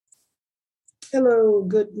Hello,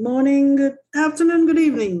 good morning, good afternoon, good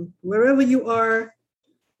evening, wherever you are.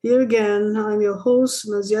 Here again, I'm your host,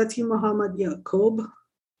 Naziati Muhammad Yaqub,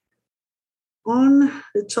 on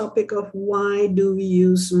the topic of why do we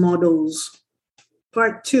use models?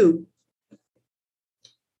 Part 2.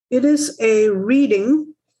 It is a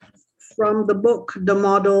reading from the book The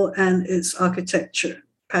Model and Its Architecture,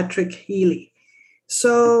 Patrick Healy.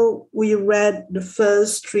 So we read the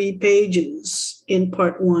first 3 pages in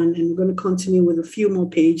part 1, and we're going to continue with a few more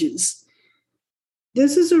pages.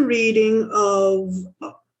 This is a reading of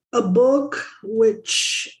a book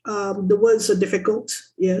which the words are difficult,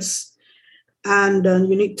 yes, and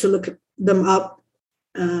you need to look them up,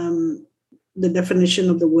 the definition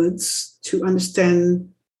of the words to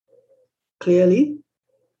understand clearly.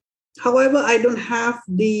 However, I don't have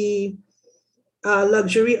the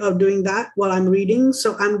luxury of doing that while I'm reading,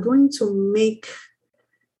 so I'm going to make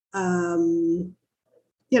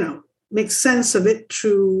sense of it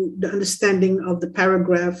through the understanding of the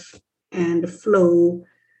paragraph and the flow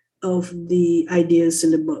of the ideas in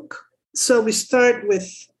the book. So we start with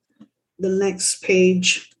the next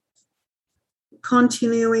page,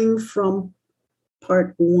 continuing from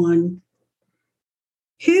part 1.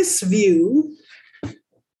 His view,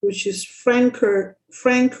 which is Franker's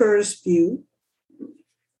view,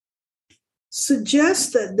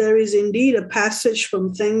 suggests that there is indeed a passage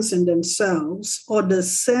from things in themselves, or the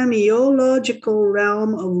semiological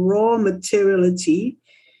realm of raw materiality,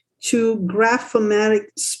 to graphomatic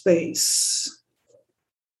space.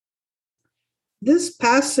 This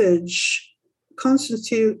passage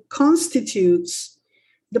constitutes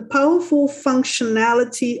the powerful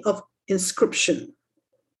functionality of inscription.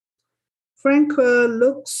 Franker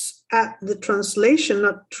looks at the translation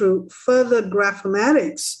not through further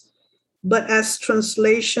graphomatics, but as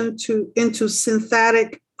translation into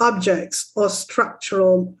synthetic objects or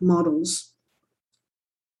structural models.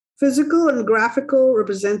 Physical and graphical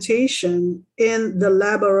representation in the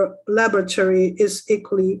laboratory is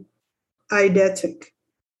equally eidetic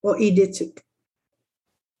or eidetic.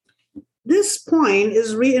 This point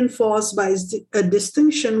is reinforced by a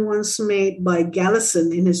distinction once made by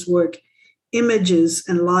Galison in his work Images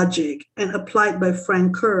and Logic, and applied by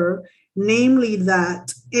Franker, namely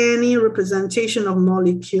that any representation of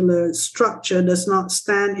molecular structure does not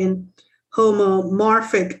stand in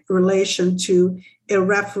homomorphic relation to a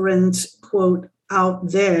referent, quote, out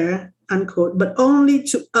there, unquote, but only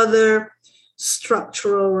to other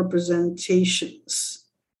structural representations.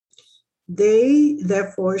 They,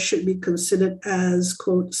 therefore, should be considered as,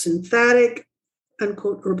 quote, synthetic,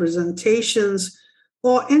 unquote, representations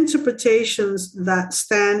or interpretations that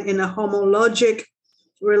stand in a homologic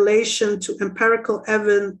relation to empirical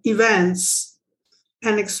events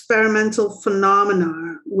and experimental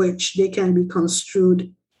phenomena, which they can be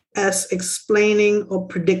construed as explaining or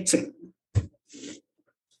predicting.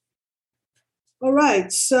 All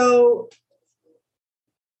right, so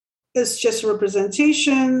it's just a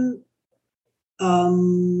representation,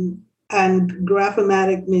 and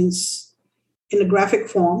graphomatic means in a graphic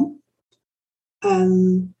form,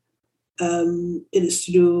 and it is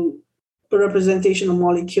to do a representation of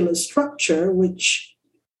molecular structure, which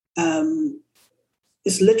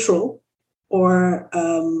is literal, or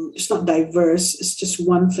it's not diverse, it's just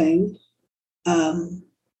one thing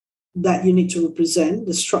that you need to represent,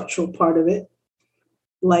 the structural part of it,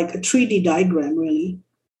 like a 3D diagram, really.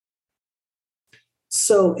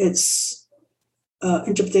 So it's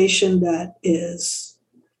interpretation that is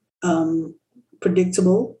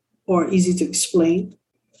predictable or easy to explain.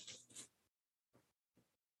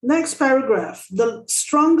 Next paragraph. The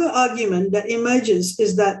stronger argument that emerges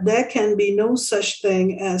is that there can be no such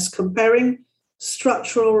thing as comparing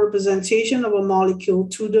structural representation of a molecule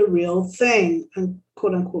to the real thing,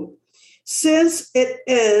 quote unquote, since it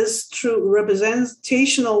is through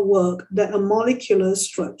representational work that a molecular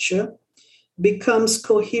structure becomes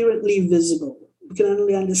coherently visible. We can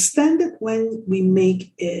only understand it when we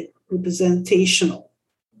make it representational,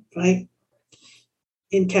 right?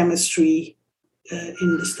 In chemistry,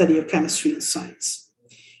 in the study of chemistry and science.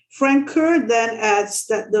 Franker then adds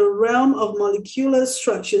that the realm of molecular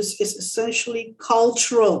structures is essentially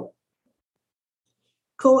cultural,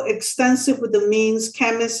 coextensive with the means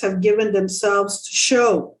chemists have given themselves to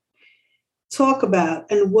show, talk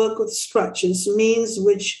about, and work with structures, means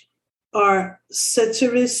which are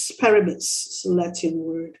ceteris paribus, it's a Latin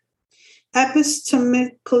word,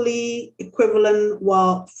 epistemically equivalent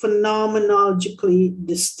while phenomenologically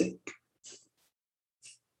distinct.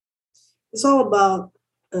 It's all about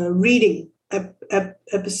reading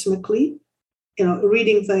epistemically,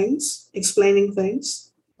 reading things, explaining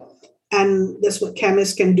things. And that's what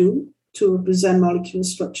chemists can do. to represent molecular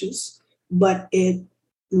structures, but it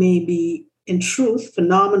may be, in truth,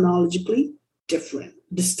 phenomenologically different,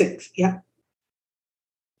 distinct. Yeah.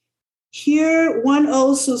 Here, one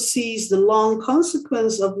also sees the long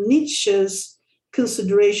consequence of Nietzsche's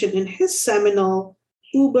consideration in his seminal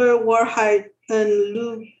Über Wahrheit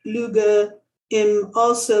und Lüge im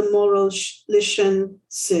außermoralischen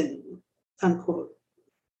Sinn, unquote.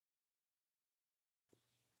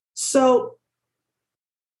 So,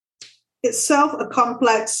 itself a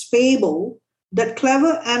complex fable that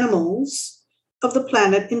clever animals of the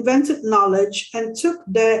planet invented knowledge and took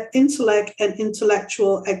their intellect and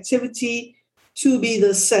intellectual activity to be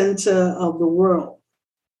the center of the world.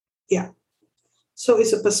 Yeah. So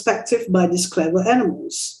it's a perspective by these clever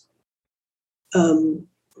animals,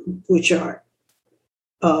 which are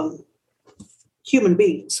human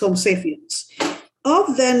beings, Homo sapiens.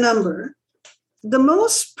 Of their number, the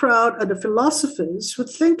most proud are the philosophers who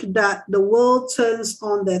think that the world turns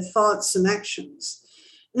on their thoughts and actions.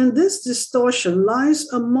 In this distortion lies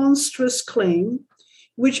a monstrous claim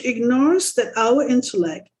which ignores that our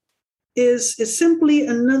intellect is simply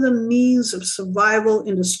another means of survival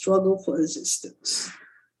in the struggle for existence.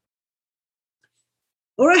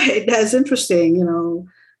 All right, that's interesting.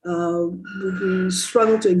 We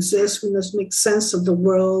struggle to exist. We must make sense of the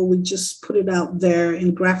world. We just put it out there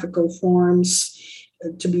in graphical forms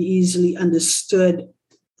to be easily understood.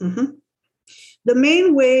 Mm-hmm. The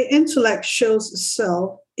main way intellect shows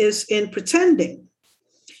itself is in pretending.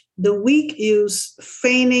 The weak use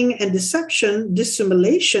feigning and deception,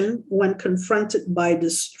 dissimulation, when confronted by the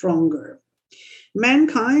stronger.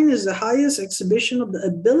 Mankind is the highest exhibition of the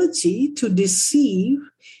ability to deceive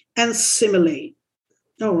and simulate.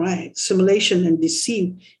 All right, simulation and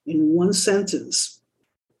deceive in one sentence.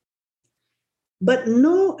 But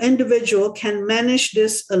no individual can manage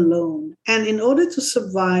this alone. And in order to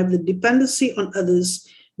survive, the dependency on others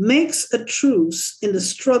makes a truce in the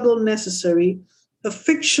struggle necessary, a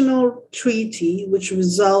fictional treaty which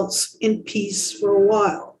results in peace for a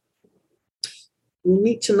while. We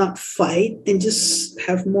need to not fight and just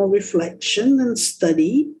have more reflection and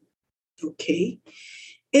study. Okay.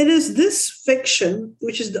 It is this fiction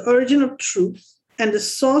which is the origin of truth and the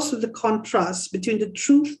source of the contrast between the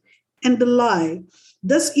truth and the lie.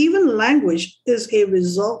 Thus, even language is a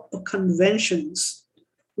result of conventions,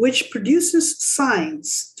 which produces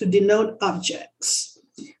signs to denote objects.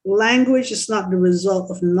 Language is not the result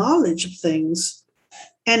of knowledge of things,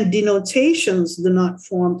 and denotations do not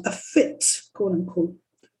form a fit, quote unquote,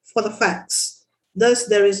 for the facts. Thus,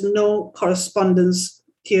 there is no correspondence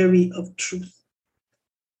theory of truth.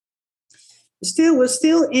 We're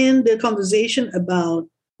still in the conversation about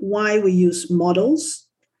why we use models.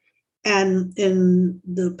 And in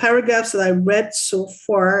the paragraphs that I read so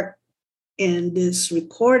far in this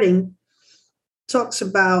recording, talks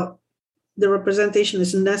about the representation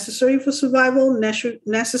is necessary for survival,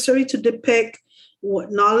 necessary to depict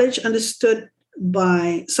what knowledge understood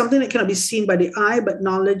by something that cannot be seen by the eye, but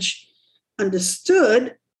knowledge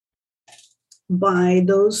understood by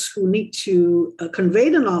those who need to convey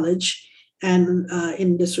the knowledge. And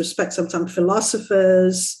in this respect, sometimes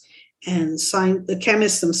philosophers and the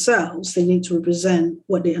chemists themselves, they need to represent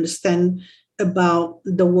what they understand about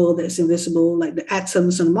the world that's invisible, like the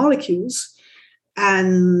atoms and molecules.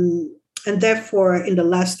 And therefore, in the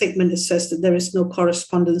last statement, it says that there is no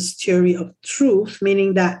correspondence theory of truth,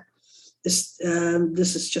 meaning that this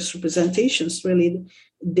is just representations, really.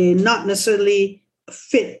 They're not necessarily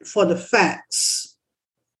fit for the facts.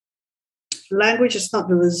 Language is not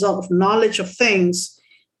the result of knowledge of things,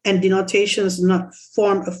 and denotations do not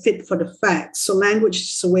form a fit for the facts. So language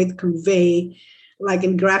is a way to convey, like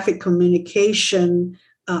in graphic communication,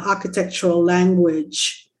 architectural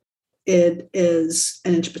language. It is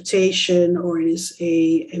an interpretation, or it is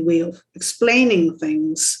a way of explaining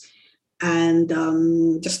things. And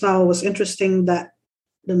just now it was interesting that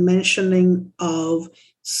the mentioning of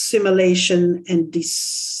simulation and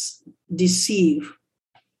deceive.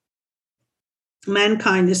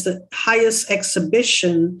 Mankind is the highest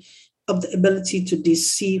exhibition of the ability to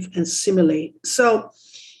deceive and simulate. So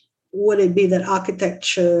would it be that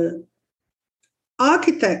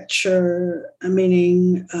architecture,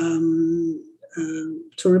 meaning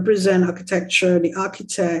to represent architecture, the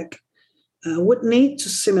architect would need to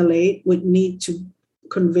simulate, would need to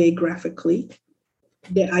convey graphically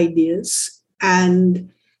their ideas, and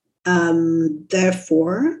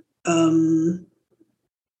therefore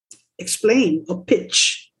explain or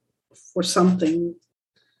pitch for something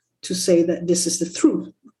to say that this is the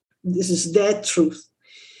truth. This is their truth.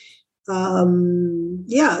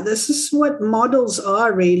 Yeah, this is what models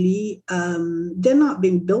are really. They're not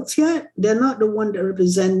being built yet. They're not the one that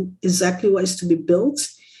represent exactly what is to be built,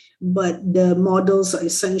 but the models are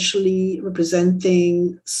essentially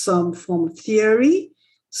representing some form of theory,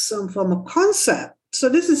 some form of concept. So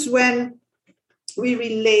this is when we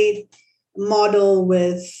relate model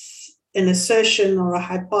with an assertion or a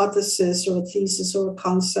hypothesis or a thesis or a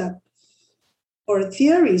concept or a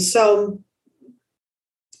theory. So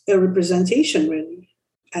a representation really.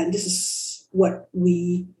 And this is what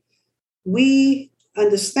we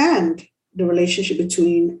understand the relationship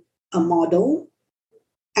between a model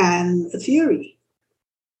and a theory.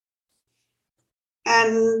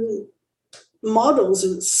 And models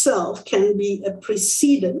itself can be a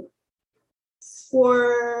precedent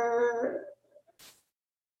for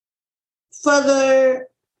further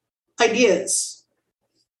ideas.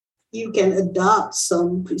 You can adopt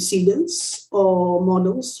some precedents or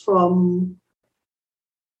models from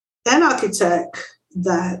an architect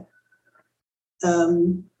that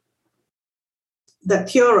um, that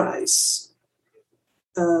theorize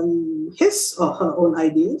his or her own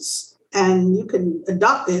ideas, and you can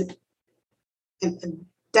adopt it and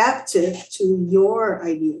adapt it to your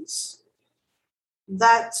ideas.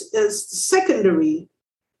 That is secondary.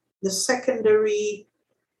 The secondary,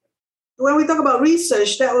 when we talk about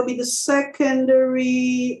research, that would be the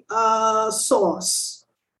secondary source,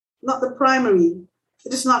 not the primary.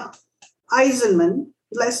 It is not Eisenman.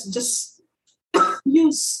 Let's just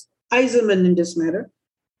use Eisenman in this matter,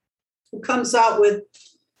 who comes out with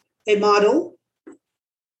a model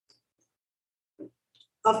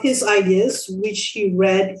of his ideas, which he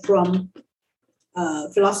read from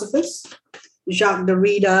philosophers, Jacques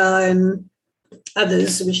Derrida and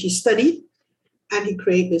others, which he studied, and he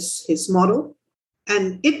created his model.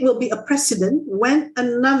 And it will be a precedent when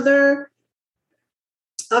another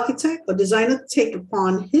architect or designer take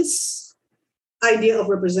upon his idea of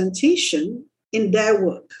representation in their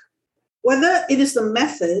work. Whether it is the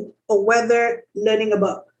method or whether learning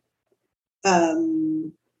about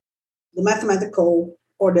the mathematical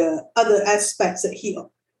or the other aspects that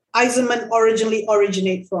Eisenman originally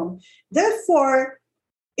originate from. Therefore,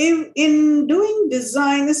 in doing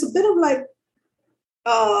design, it's a bit of like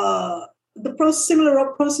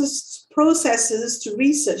similar processes to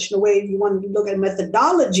research in a way you want to look at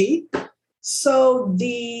methodology. So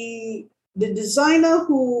the designer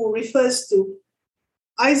who refers to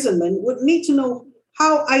Eisenman would need to know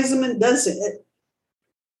how Eisenman does it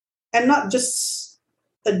and not just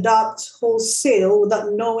adopt wholesale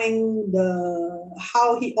without knowing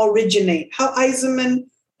how Eisenman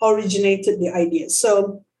originated the idea.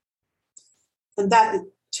 So, and that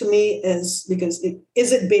to me is because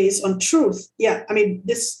is it based on truth? Yeah, I mean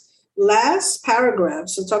this last paragraph,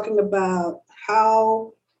 so talking about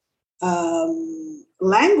how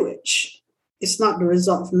language is not the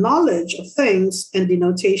result of knowledge of things, and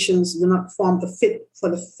denotations do not form a fit for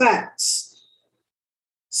the facts.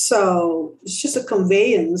 So it's just a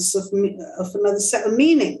conveyance of another set of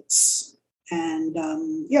meanings. And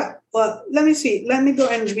well, let me see. Let me go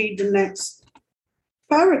and read the next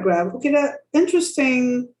paragraph. Look at the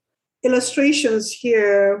interesting illustrations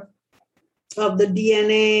here of the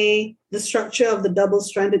DNA, the structure of the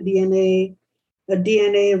double-stranded DNA. A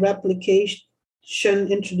DNA replication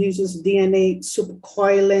introduces DNA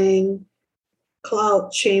supercoiling,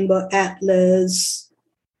 cloud chamber atlas,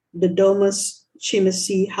 the Domus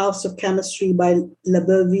Chimici, House of Chemistry by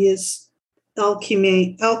Libavius,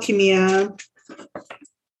 Alchemia.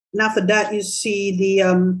 And after that, you see the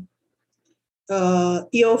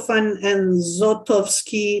Iofan and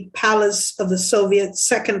Zlotovsky Palace of the Soviet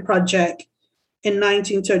Second Project in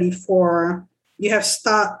 1934. You have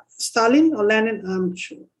Stalin or Lenin, I'm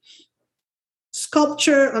sure.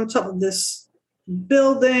 Sculpture on top of this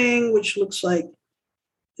building, which looks like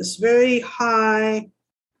it's very high,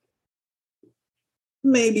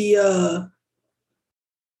 maybe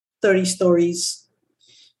 30 stories.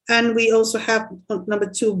 And we also have number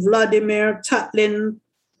 2, Vladimir Tatlin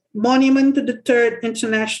Monument to the Third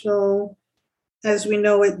International. As we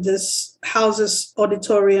know it, this houses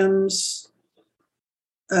auditoriums,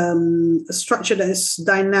 a structure that is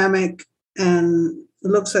dynamic and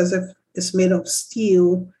looks as if it's made of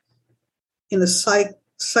steel in a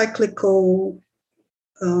cyclical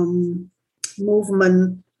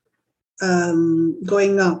movement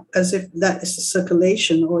going up, as if that is the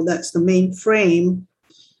circulation or that's the main frame.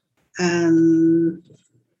 And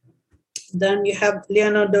then you have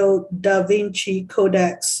Leonardo da Vinci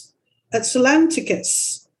Codex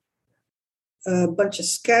Atlanticus, a bunch of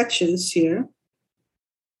sketches here.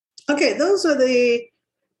 Okay, those are the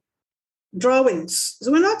drawings.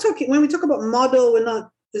 So we're not talking, when we talk about model, we're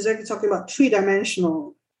not exactly talking about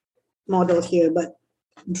three-dimensional model here, but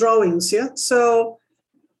drawings, yeah? So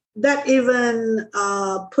that even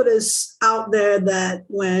put us out there that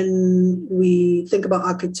when we think about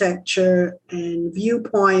architecture and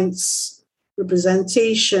viewpoints,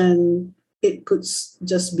 representation, it could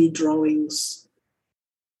just be drawings.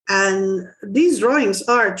 And these drawings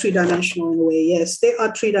are three-dimensional in a way. Yes, they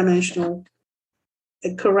are three-dimensional.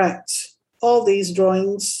 Correct. All these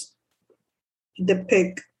drawings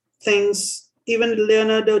depict things, even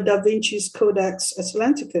Leonardo da Vinci's Codex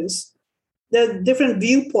Atlanticus. There are different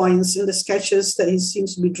viewpoints in the sketches that he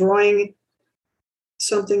seems to be drawing.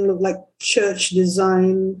 Something look like church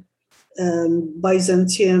design,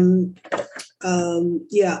 Byzantium,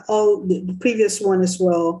 all the previous one as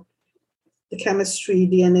well, the chemistry,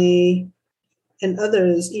 DNA, and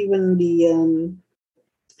others, even the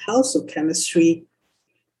house of chemistry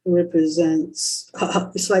represents,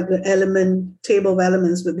 it's like the table of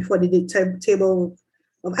elements, but before they did table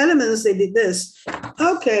of elements, they did this.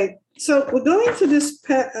 Okay, so we're going to this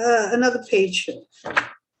another page here.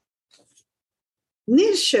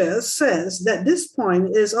 Nietzsche says that this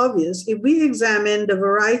point is obvious if we examine the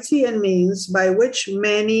variety and means by which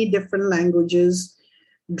many different languages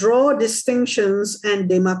draw distinctions and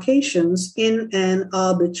demarcations in an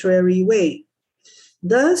arbitrary way.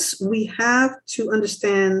 Thus, we have to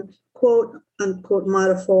understand quote unquote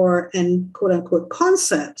metaphor and quote unquote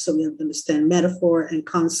concept. So we have to understand metaphor and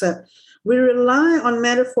concept. We rely on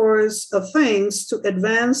metaphors of things to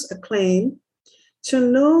advance a claim to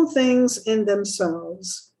know things in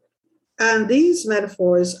themselves. And these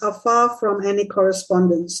metaphors are far from any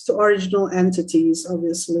correspondence to original entities,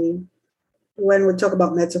 obviously. When we talk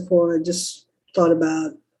about metaphor, I just thought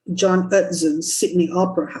about John Utzon's Sydney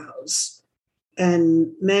Opera House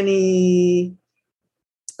and many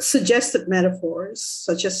suggested metaphors,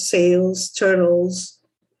 such as sails, turtles,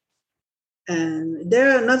 and they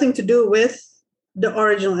are nothing to do with the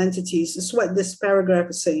original entities, is what this paragraph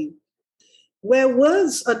is saying. Where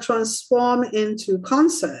words are transformed into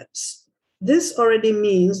concepts, this already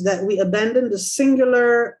means that we abandon the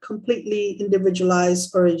singular, completely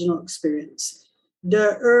individualized original experience,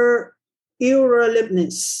 the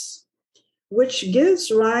irrelevance, which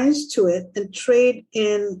gives rise to it and trade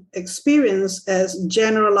in experience as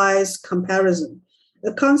generalized comparison.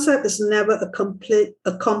 A concept is never a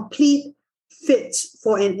complete fit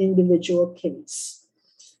for an individual case.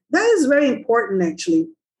 That is very important, actually.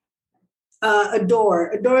 A door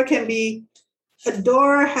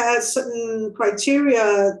has certain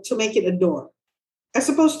criteria to make it a door. As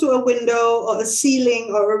opposed to a window or a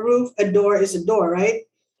ceiling or a roof, a door is a door, right?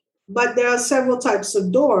 But there are several types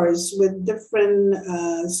of doors with different,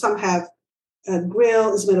 some have a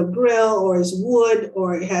grill, is made of grill, or is wood,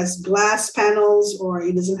 or it has glass panels, or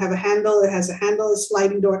it doesn't have a handle, it has a handle, a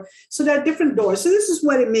sliding door. So there are different doors. So this is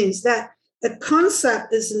what it means, that a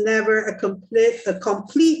concept is never a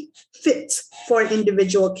complete fit for an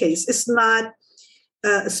individual case. It's not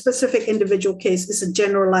a specific individual case. It's a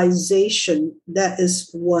generalization. That is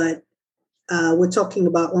what we're talking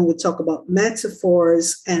about when we talk about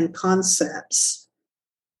metaphors and concepts.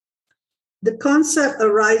 The concept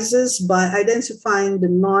arises by identifying the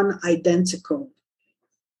non-identical.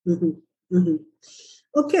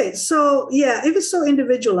 Okay, so if it's so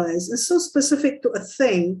individualized and so specific to a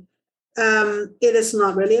thing, it is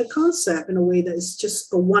not really a concept in a way that it's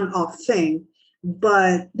just a one-off thing.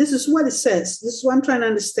 But this is what it says. This is what I'm trying to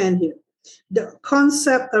understand here. The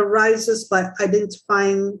concept arises by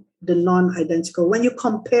identifying the non-identical. When you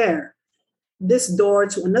compare this door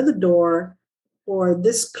to another door, or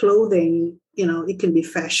this clothing, it can be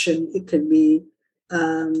fashion, it can be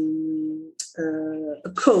a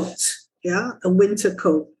coat, a winter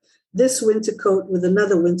coat. This winter coat with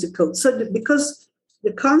another winter coat. So because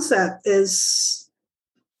the concept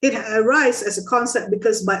it arises as a concept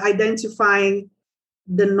because by identifying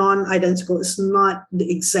the non-identical is not the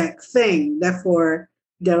exact thing. Therefore,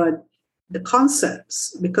 there are the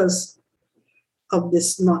concepts because of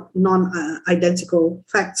this non-identical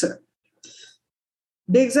factor.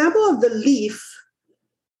 The example of the leaf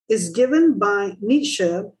is given by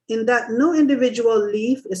Nietzsche in that no individual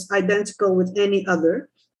leaf is identical with any other,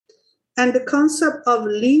 and the concept of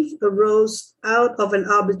leaf arose out of an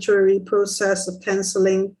arbitrary process of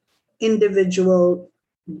canceling individual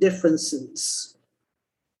differences.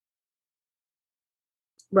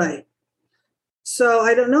 Right. So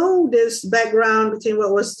I don't know this background between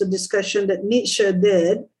what was the discussion that Nietzsche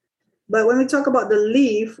did, but when we talk about the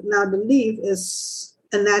leaf, now the leaf is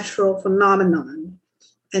a natural phenomenon,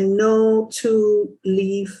 and no two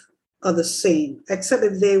leaves are the same, except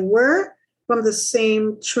if they were from the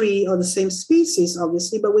same tree or the same species,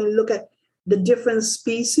 obviously, but when you look at the different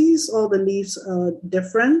species, all the leaves are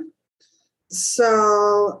different.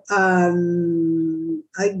 So I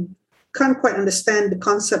can't quite understand the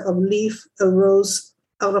concept of leaf arose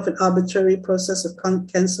out of an arbitrary process of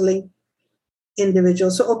canceling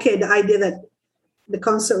individuals. So, okay, the idea that the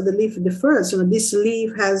concept of the leaf differs. This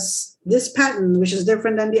leaf has this pattern, which is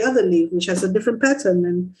different than the other leaf, which has a different pattern,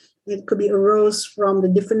 and it could be arose from the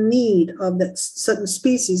different need of that certain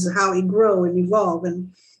species, how it grow and evolve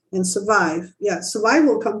and survive. Yeah,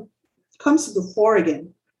 survival comes to the fore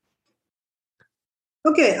again.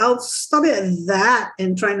 Okay, I'll stop it at that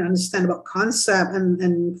and trying to understand about concept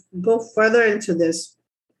and go further into this.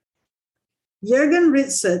 Jürgen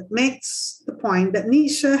Ritzert makes the point that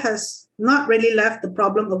Nietzsche has not really left the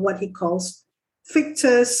problem of what he calls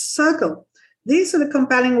Fichte's circle. These are the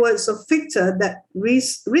compelling words of Fichte that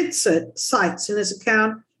Ritzert cites in his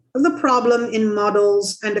account of the problem in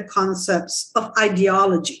models and the concepts of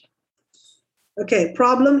ideology. Okay,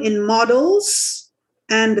 problem in models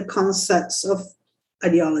and the concepts of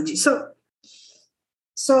ideology. So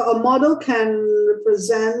a model can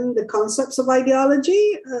represent the concepts of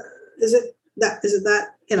ideology. Is it that?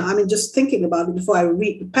 Just thinking about it before I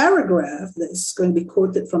read the paragraph that's going to be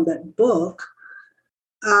quoted from that book.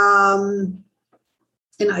 An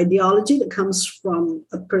ideology that comes from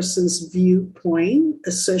a person's viewpoint,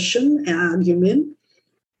 assertion, and argument,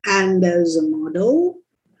 and there's a model,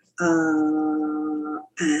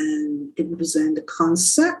 and it represents the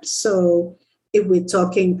concept. So if we're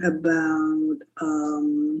talking about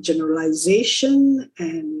generalization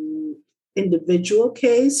and individual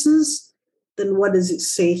cases, then what does it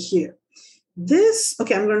say here?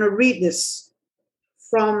 I'm going to read this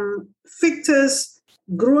from Fichte's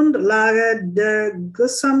Grundlage der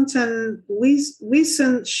gesamten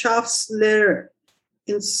Wissenschaftslehre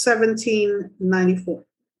in 1794.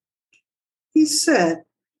 He said,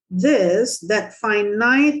 that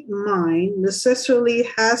finite mind necessarily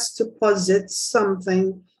has to posit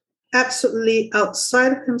something absolutely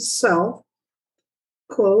outside of himself,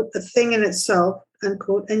 quote, a thing in itself,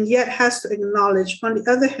 unquote, and yet has to acknowledge, on the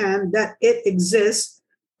other hand, that it exists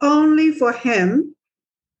only for him,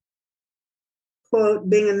 quote,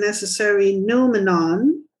 being a necessary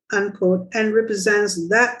noumenon, unquote, and represents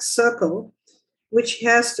that circle which he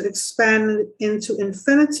has to expand into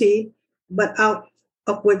infinity, but out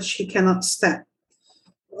of which he cannot step.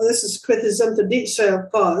 Well, this is criticism to Nietzsche,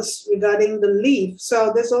 of course, regarding the leaf.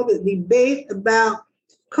 So there's all the debate about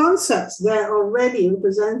concepts there already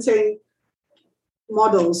representing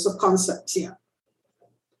models of concepts here.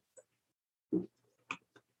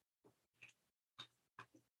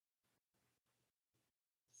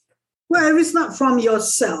 Well, if it's not from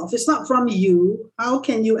yourself, it's not from you, how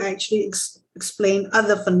can you actually explain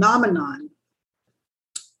other phenomenon?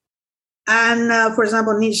 And for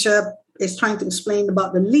example, Nietzsche is trying to explain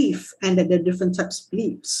about the leaf and that there are different types of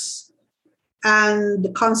leaves. And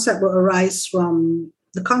the concept of a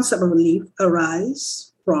leaf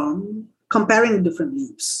arise from comparing different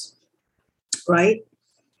leaves, right?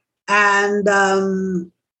 And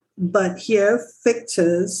but here,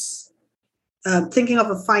 Fichte's thinking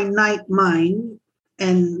of a finite mind,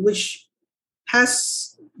 and which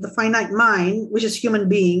has the finite mind, which is human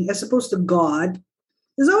being, as opposed to God.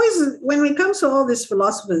 There's always, when it comes to all these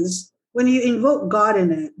philosophers, when you invoke God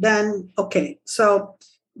in it, then okay, so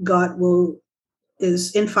God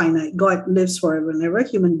is infinite. God lives forever and ever.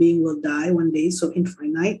 Human being will die one day, so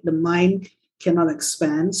infinite. The mind cannot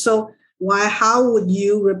expand. So how would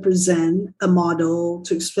you represent a model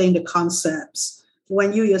to explain the concepts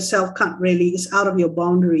when you yourself can't really, it's out of your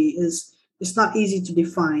boundary, it's not easy to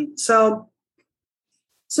define. So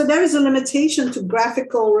there is a limitation to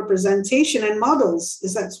graphical representation and models,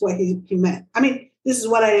 is that's what he meant. I mean, this is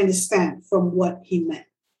what I understand from what he meant.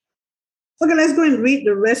 Okay, let's go and read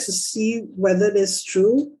the rest to see whether it is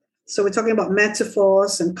true. So we're talking about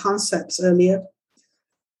metaphors and concepts earlier.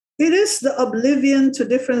 It is the oblivion to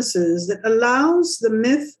differences that allows the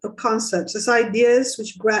myth of concepts as ideas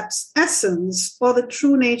which grasp essence or the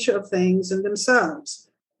true nature of things in themselves.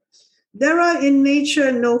 There are in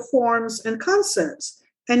nature no forms and concepts,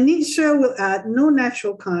 and Nietzsche will add no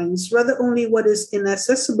natural kinds, rather only what is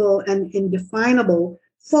inaccessible and indefinable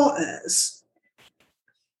for us.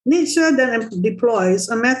 Nietzsche then deploys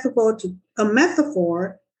a metaphor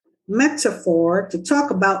to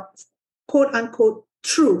talk about quote unquote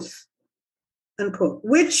truth, unquote,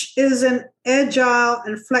 which is an agile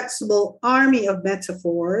and flexible army of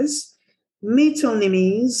metaphors,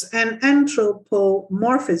 metonymies, and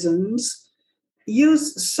anthropomorphisms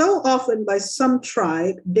used so often by some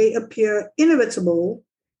tribe they appear inevitable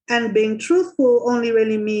And being truthful only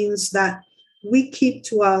really means that we keep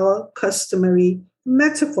to our customary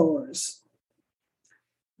metaphors.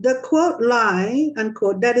 The quote line,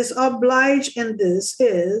 unquote, that is obliged in this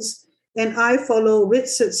is, and I follow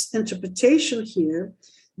Ritz's interpretation here,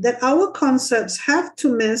 that our concepts have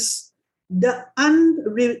to miss the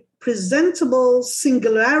unrepresentable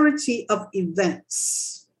singularity of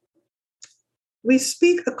events. We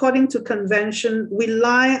speak according to convention, we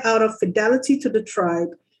lie out of fidelity to the tribe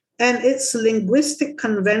and its linguistic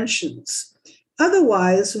conventions.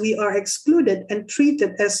 Otherwise, we are excluded and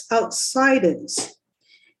treated as outsiders.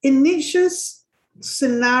 In Nietzsche's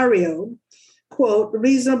scenario, quote,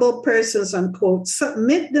 reasonable persons, unquote,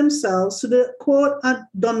 submit themselves to the, quote,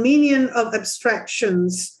 dominion of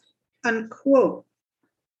abstractions, unquote.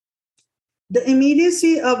 The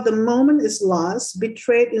immediacy of the moment is lost,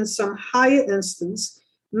 betrayed in some higher instance.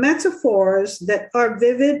 Metaphors that are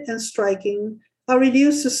vivid and striking are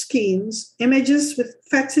reduced to schemes, images with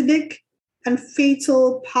fatidic and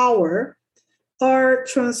fatal power are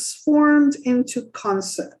transformed into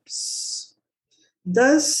concepts.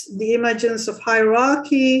 Thus, the images of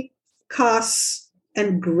hierarchy, castes,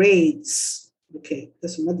 and grades. Okay,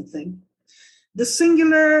 that's another thing. The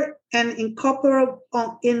singular and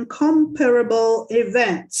incomparable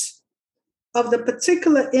event of the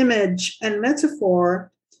particular image and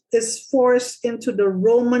metaphor is forced into the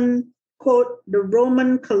Roman, quote, the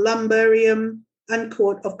Roman columbarium,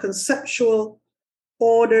 unquote, of conceptual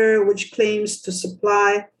order, which claims to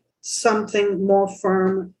supply something more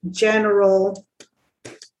firm, general,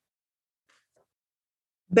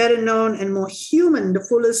 better known, and more human. The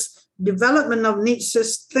fullest development of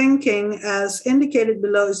Nietzsche's thinking, as indicated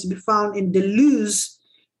below, is to be found in Deleuze's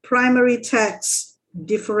primary text,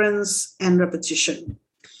 Difference and Repetition.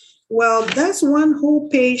 Well, that's one whole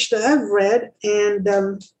page that I've read and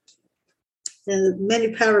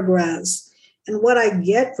many paragraphs. And what I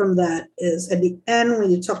get from that is at the end, when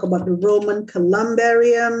you talk about the Roman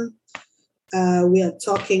columbarium, we are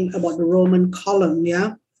talking about the Roman column,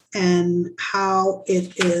 yeah? And how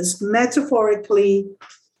it is metaphorically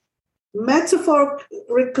referred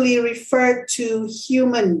to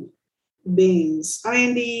human beings. I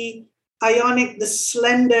mean, the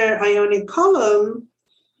slender Ionic column,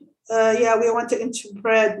 we want to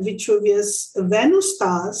interpret Vitruvius'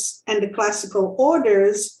 Venustas and the classical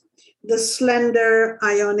orders, the slender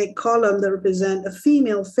Ionic column that represent a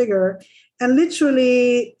female figure. And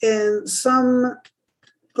literally in some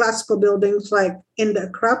classical buildings, like in the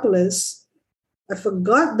Acropolis, I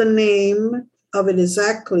forgot the name of it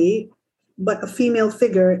exactly, but a female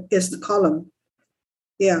figure is the column.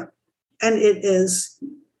 Yeah. And it is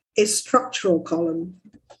a structural column.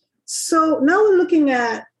 So now we're looking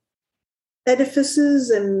at edifices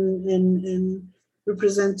and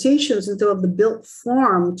representations into of the built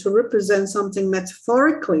form to represent something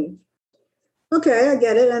metaphorically. Okay, I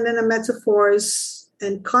get it. And then the metaphors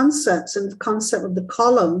and concepts, and the concept of the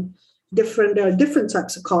column, there are different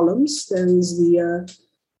types of columns. There is the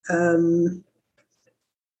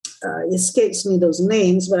escapes me those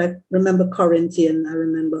names, but I remember Corinthian, I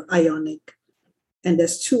remember Ionic, and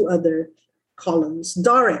there's two other columns,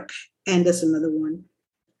 Doric, and there's another one.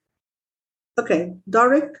 Okay,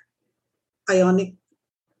 Doric, Ionic,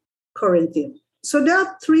 Corinthian. So there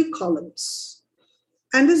are three columns.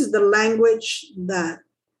 And this is the language that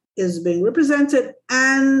is being represented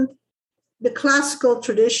and the classical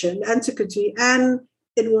tradition, antiquity, and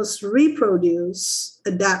it was reproduced,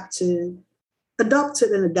 adopted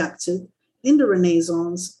and adapted in the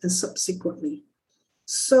Renaissance and subsequently.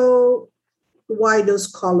 So why those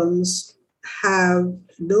columns have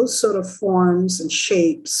those sort of forms and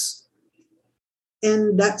shapes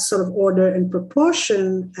in that sort of order and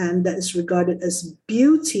proportion, and that is regarded as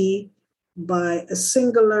beauty by a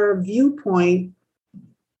singular viewpoint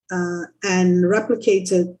and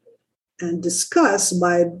replicated and discussed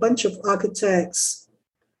by a bunch of architects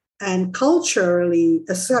and culturally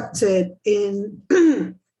accepted in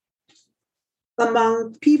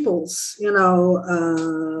among peoples,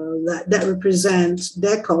 that represent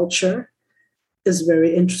their culture is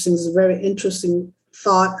very interesting. It's a very interesting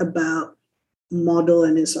thought about model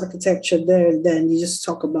and its architecture there, and then you just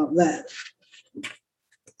talk about that.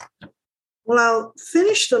 Well, I'll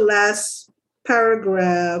finish the last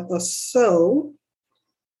paragraph or so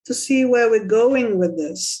to see where we're going with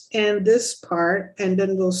this and this part, and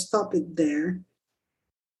then we'll stop it there.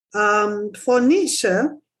 For Nietzsche,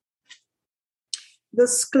 the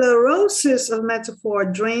sclerosis of metaphor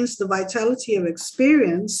drains the vitality of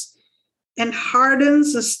experience and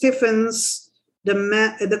hardens and stiffens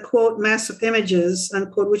the quote, mass of images,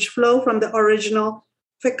 unquote, which flow from the original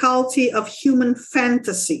faculty of human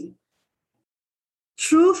fantasy.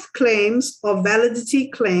 Truth claims or validity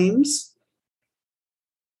claims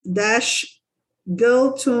dash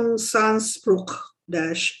Geltungsanspruch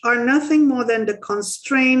dash are nothing more than the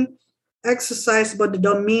constraint exercised by the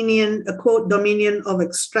dominion, a quote, dominion of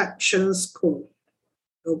abstractions, quote.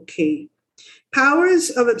 Okay. Powers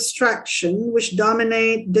of abstraction which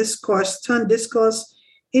dominate discourse turn discourse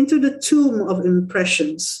into the tomb of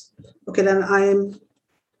impressions. Okay, then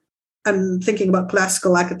I'm thinking about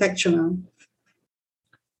classical architecture now.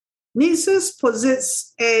 Nietzsche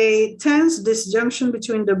posits a tense disjunction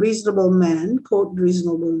between the reasonable man, quote,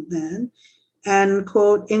 reasonable man, and,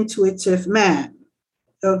 quote, intuitive man.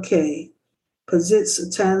 Okay, posits a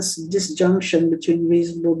tense disjunction between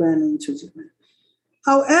reasonable man and intuitive man.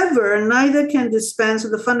 However, neither can dispense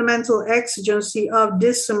with the fundamental exigency of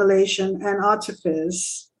dissimulation and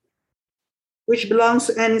artifice, which belongs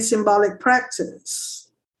to any symbolic practice.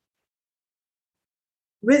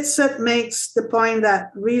 Ritzert makes the point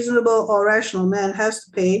that reasonable or rational man has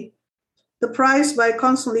to pay the price by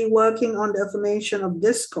constantly working on the affirmation of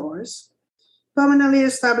discourse, permanently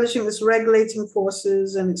establishing its regulating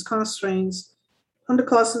forces and its constraints on the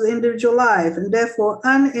course of the individual life, and therefore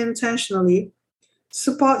unintentionally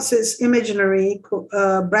supports its imaginary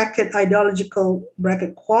bracket ideological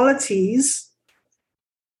bracket qualities,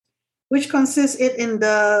 which consists it in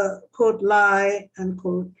the, quote, lie,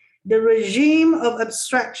 unquote, the regime of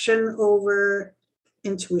abstraction over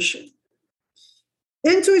intuition.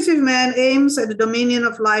 Intuitive man aims at the dominion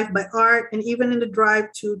of life by art, and even in the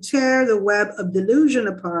drive to tear the web of delusion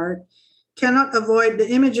apart, cannot avoid the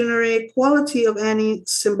imaginary quality of any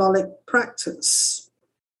symbolic practice.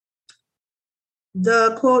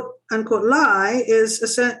 The quote unquote lie is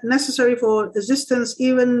necessary for existence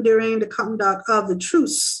even during the conduct of the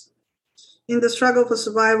truce. In the struggle for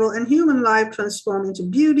survival and human life transformed into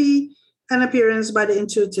beauty and appearance by the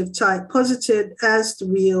intuitive type, posited as the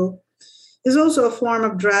real, is also a form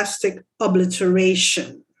of drastic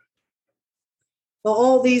obliteration. While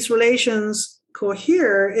all these relations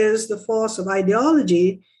cohere is the force of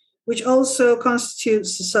ideology, which also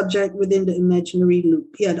constitutes the subject within the imaginary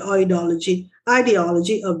loop. Yeah, the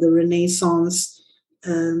ideology of the Renaissance,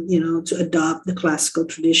 to adopt the classical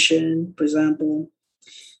tradition, for example.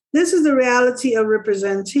 This is the reality of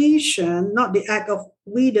representation, not the act of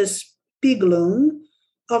Widerspiegelung,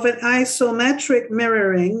 of an isometric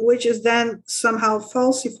mirroring, which is then somehow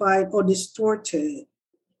falsified or distorted.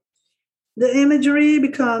 The imagery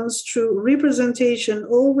becomes true representation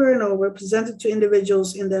over and over, presented to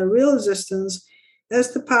individuals in their real existence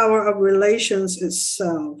as the power of relations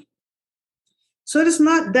itself. So it is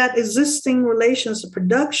not that existing relations of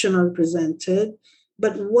production are presented,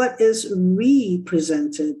 but what is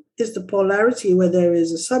represented is the polarity where there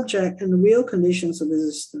is a subject and real conditions of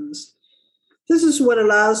existence. This is what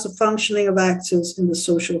allows the functioning of actors in the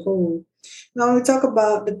social whole. Now, when we talk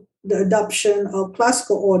about the adoption of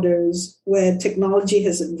classical orders where technology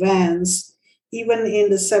has advanced, even in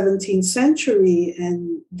the 17th century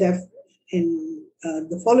and in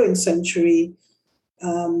the following century,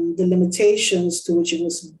 the limitations to which it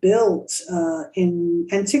was built in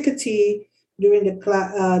antiquity during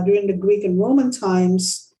the Greek and Roman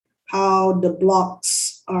times, how the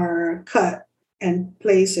blocks are cut and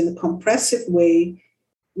placed in a compressive way.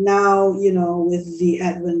 Now, with the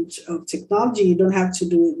advent of technology, you don't have to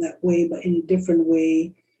do it that way, but in a different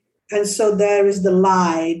way. And so there is the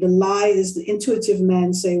lie. The lie is the intuitive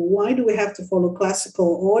man saying, why do we have to follow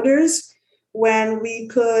classical orders when we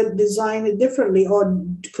could design it differently or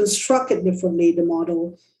construct it differently, the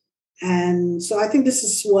model? And so I think this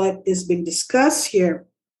is what is being discussed here,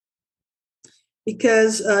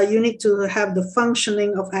 because you need to have the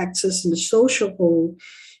functioning of access in the social whole.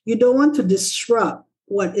 You don't want to disrupt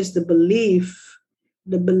what is the belief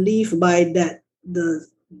by that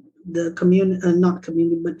the community, not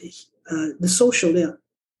community, but the social, the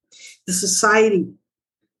society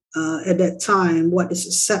at that time, what is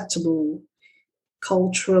acceptable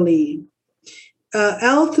culturally.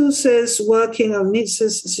 Althusser's working on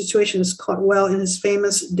Nietzsche's situation is caught well in his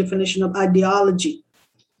famous definition of ideology.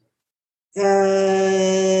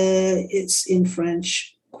 It's in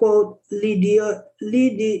French. Quote,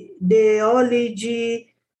 l'idéologie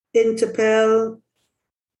interpelle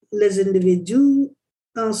les individus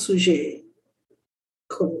en sujet.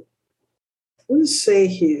 Quote. What does it say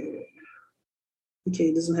here? Okay,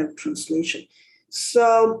 it doesn't have a translation.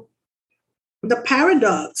 So the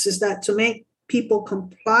paradox is that to make people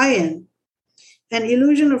compliant, an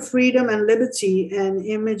illusion of freedom and liberty and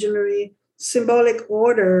imaginary symbolic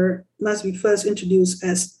order must be first introduced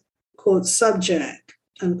as, quote, subject,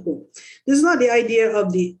 unquote. This is not the idea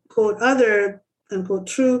of the, quote, other, unquote,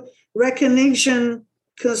 true recognition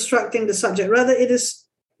constructing the subject. Rather, it is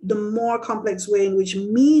the more complex way in which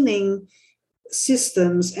meaning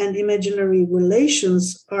systems and imaginary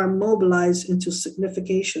relations are mobilized into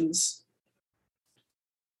significations,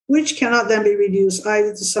 which cannot then be reduced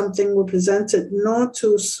either to something represented nor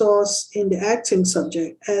to source in the acting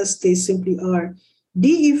subject, as they simply are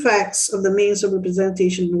the effects of the means of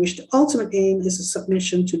representation in which the ultimate aim is a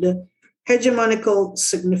submission to the hegemonical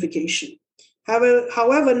signification.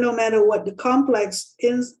 However, no matter what the complex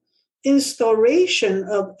instauration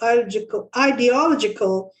of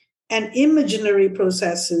ideological and imaginary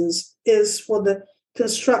processes is for the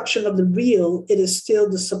construction of the real, it is still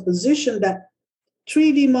the supposition that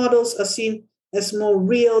 3D models are seen as more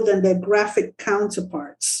real than their graphic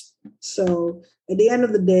counterparts. So at the end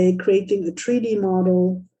of the day, creating a 3D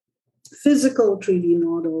model, physical 3D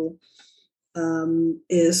model,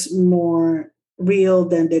 is more real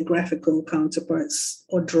than their graphical counterparts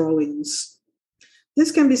or drawings.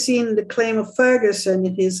 This can be seen in the claim of Ferguson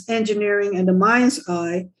in his Engineering and the Mind's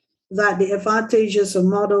Eye, that the advantages of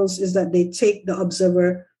models is that they take the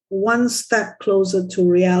observer one step closer to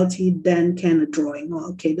reality than can a drawing. Well,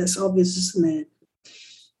 okay, that's obvious, isn't it?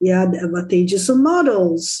 Yeah, the advantages of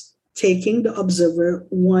models, taking the observer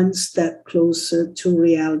one step closer to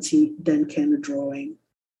reality than can a drawing.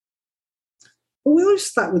 But we always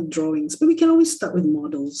start with drawings, but we can always start with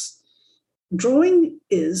models. Drawing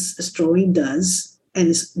is, as drawing does, and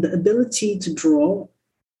it's the ability to draw.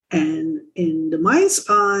 And in the mind's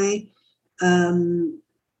eye,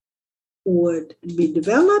 would be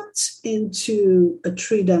developed into a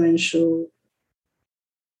three-dimensional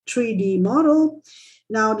 3D model.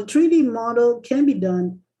 Now, the 3D model can be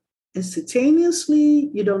done instantaneously.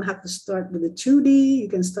 You don't have to start with the 2D. You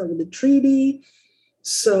can start with the 3D.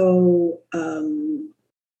 So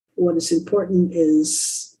what is important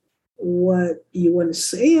is what you want to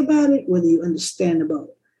say about it, whether you understand about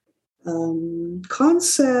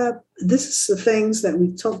concept. This is the things that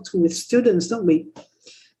we talk to with students, don't we?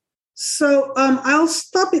 So I'll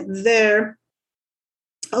stop it there.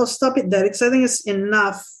 Because I think it's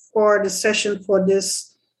enough for the session for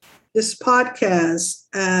this podcast,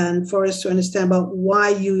 and for us to understand about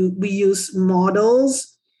why we use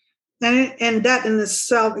models, and that in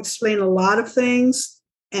itself explain a lot of things,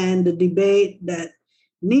 and the debate that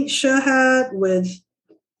Nietzsche had with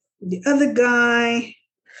the other guy,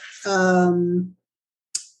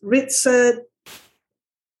 Ritzert,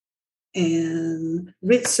 and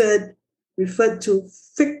Ritzert referred to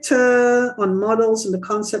Fichte on models and the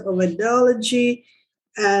concept of ideology.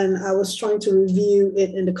 And I was trying to review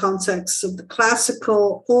it in the context of the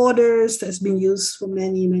classical orders that's been used for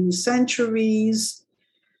many, many centuries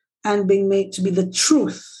and being made to be the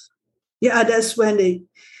truth. Yeah, that's when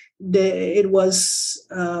it was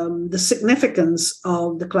the significance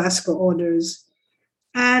of the classical orders.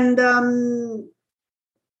 And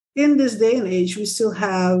in this day and age, we still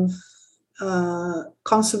have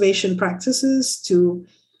conservation practices to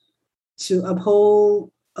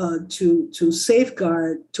uphold, to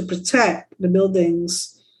safeguard, to protect the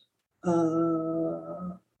buildings,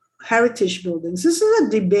 heritage buildings. This is a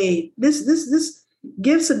debate. This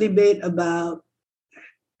gives a debate about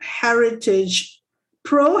heritage,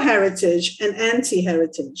 pro-heritage and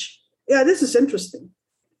anti-heritage. Yeah, this is interesting.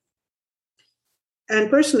 And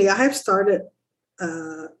personally, I have started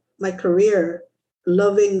my career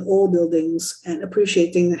loving old buildings and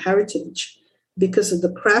appreciating the heritage because of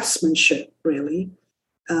the craftsmanship, really,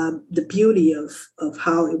 the beauty of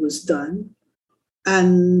how it was done.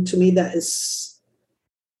 And to me, that is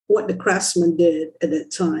what the craftsman did at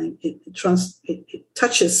that time. It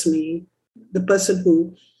touches me, the person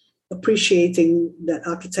who appreciating that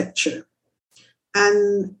architecture.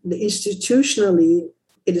 And institutionally,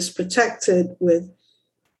 it is protected with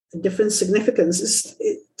a different significance.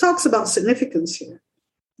 It talks about significance here.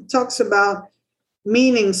 It talks about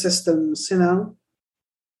meaning systems, in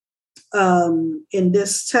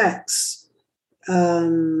this text.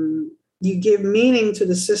 You give meaning to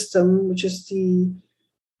the system, which is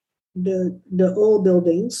the old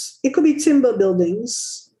buildings. It could be timber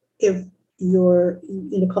buildings if you're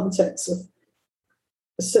in the context of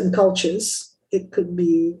certain cultures. It could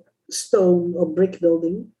be stone or brick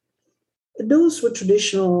building. Those were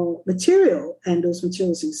traditional material, and those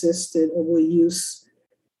materials existed or were used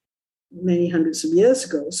many hundreds of years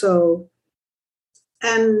ago. So,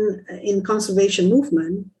 and in conservation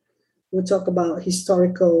movement, we'll talk about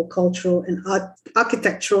historical, cultural, and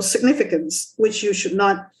architectural significance, which you should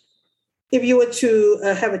not, if you were to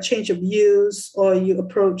have a change of use or you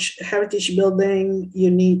approach a heritage building, you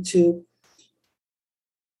need to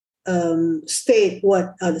state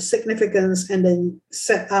what are the significance, and then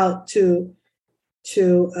set out to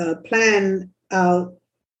plan out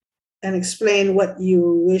and explain what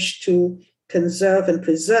you wish to conserve and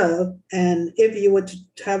preserve. And if you were to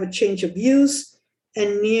have a change of use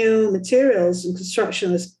and new materials and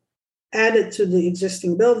construction is added to the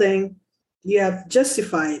existing building, you have to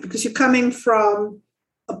justify it because you're coming from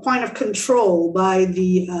a point of control by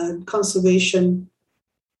the conservation,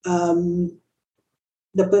 those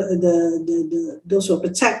who are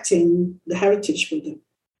protecting the heritage building.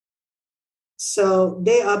 So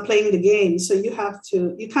they are playing the game. So you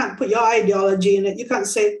can't put your ideology in it. You can't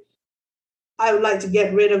say, I would like to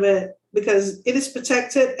get rid of it because it is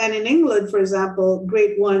protected. And in England, for example,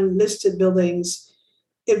 Grade 1 listed buildings,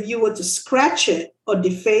 if you were to scratch it or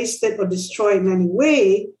deface it or destroy it in any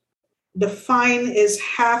way, the fine is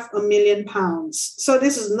 £500,000. So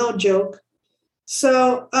this is no joke.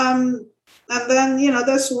 So, and then,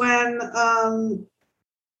 that's when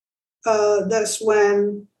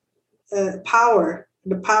the power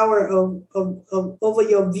of over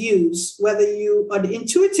your views, whether you are the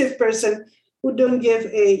intuitive person who don't give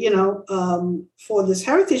for this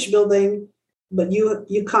heritage building, but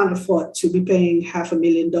you can't afford to be paying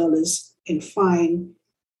 $500,000 in fine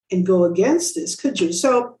and go against this, could you?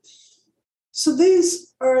 So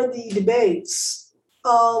these are the debates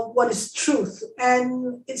of what is truth.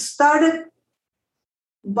 And it started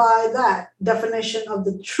by that definition of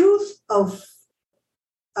the truth of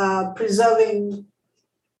preserving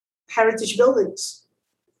heritage buildings.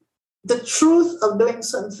 The truth of doing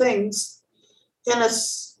some things in a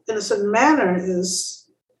certain manner is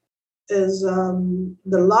the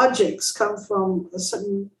logics come from a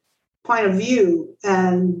certain point of view,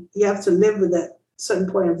 and you have to live with that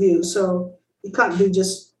certain point of view. So you can't do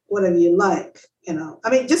just whatever you like, I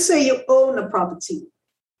mean, just say you own a property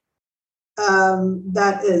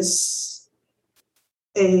that is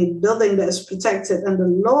a building that is protected under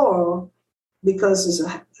law because it's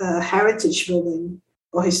a heritage building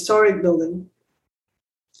or historic building.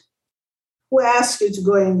 Who asked you to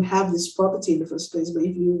go and have this property in the first place? But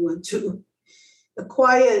if you were to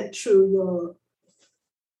acquire it through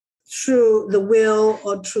the will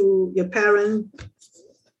or through your parent,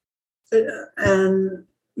 and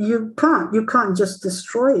you can't just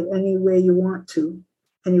destroy it any way you want to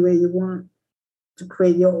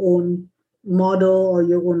create your own model or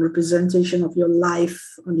your own representation of your life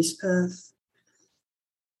on this earth.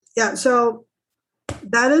 Yeah, so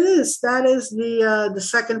that it is. That is the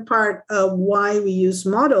second part of why we use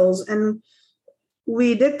models, and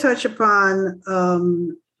we did touch upon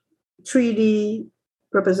 3D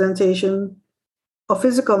representation. A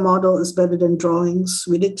physical model is better than drawings.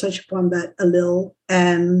 We did touch upon that a little,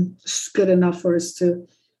 and it's good enough for us to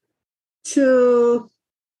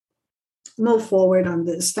move forward on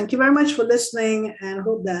this. Thank you very much for listening, and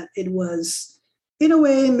hope that it was, in a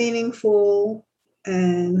way, meaningful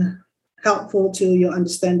and helpful to your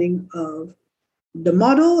understanding of the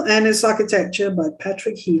model and its architecture by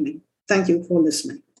Patrick Healy. Thank you for listening.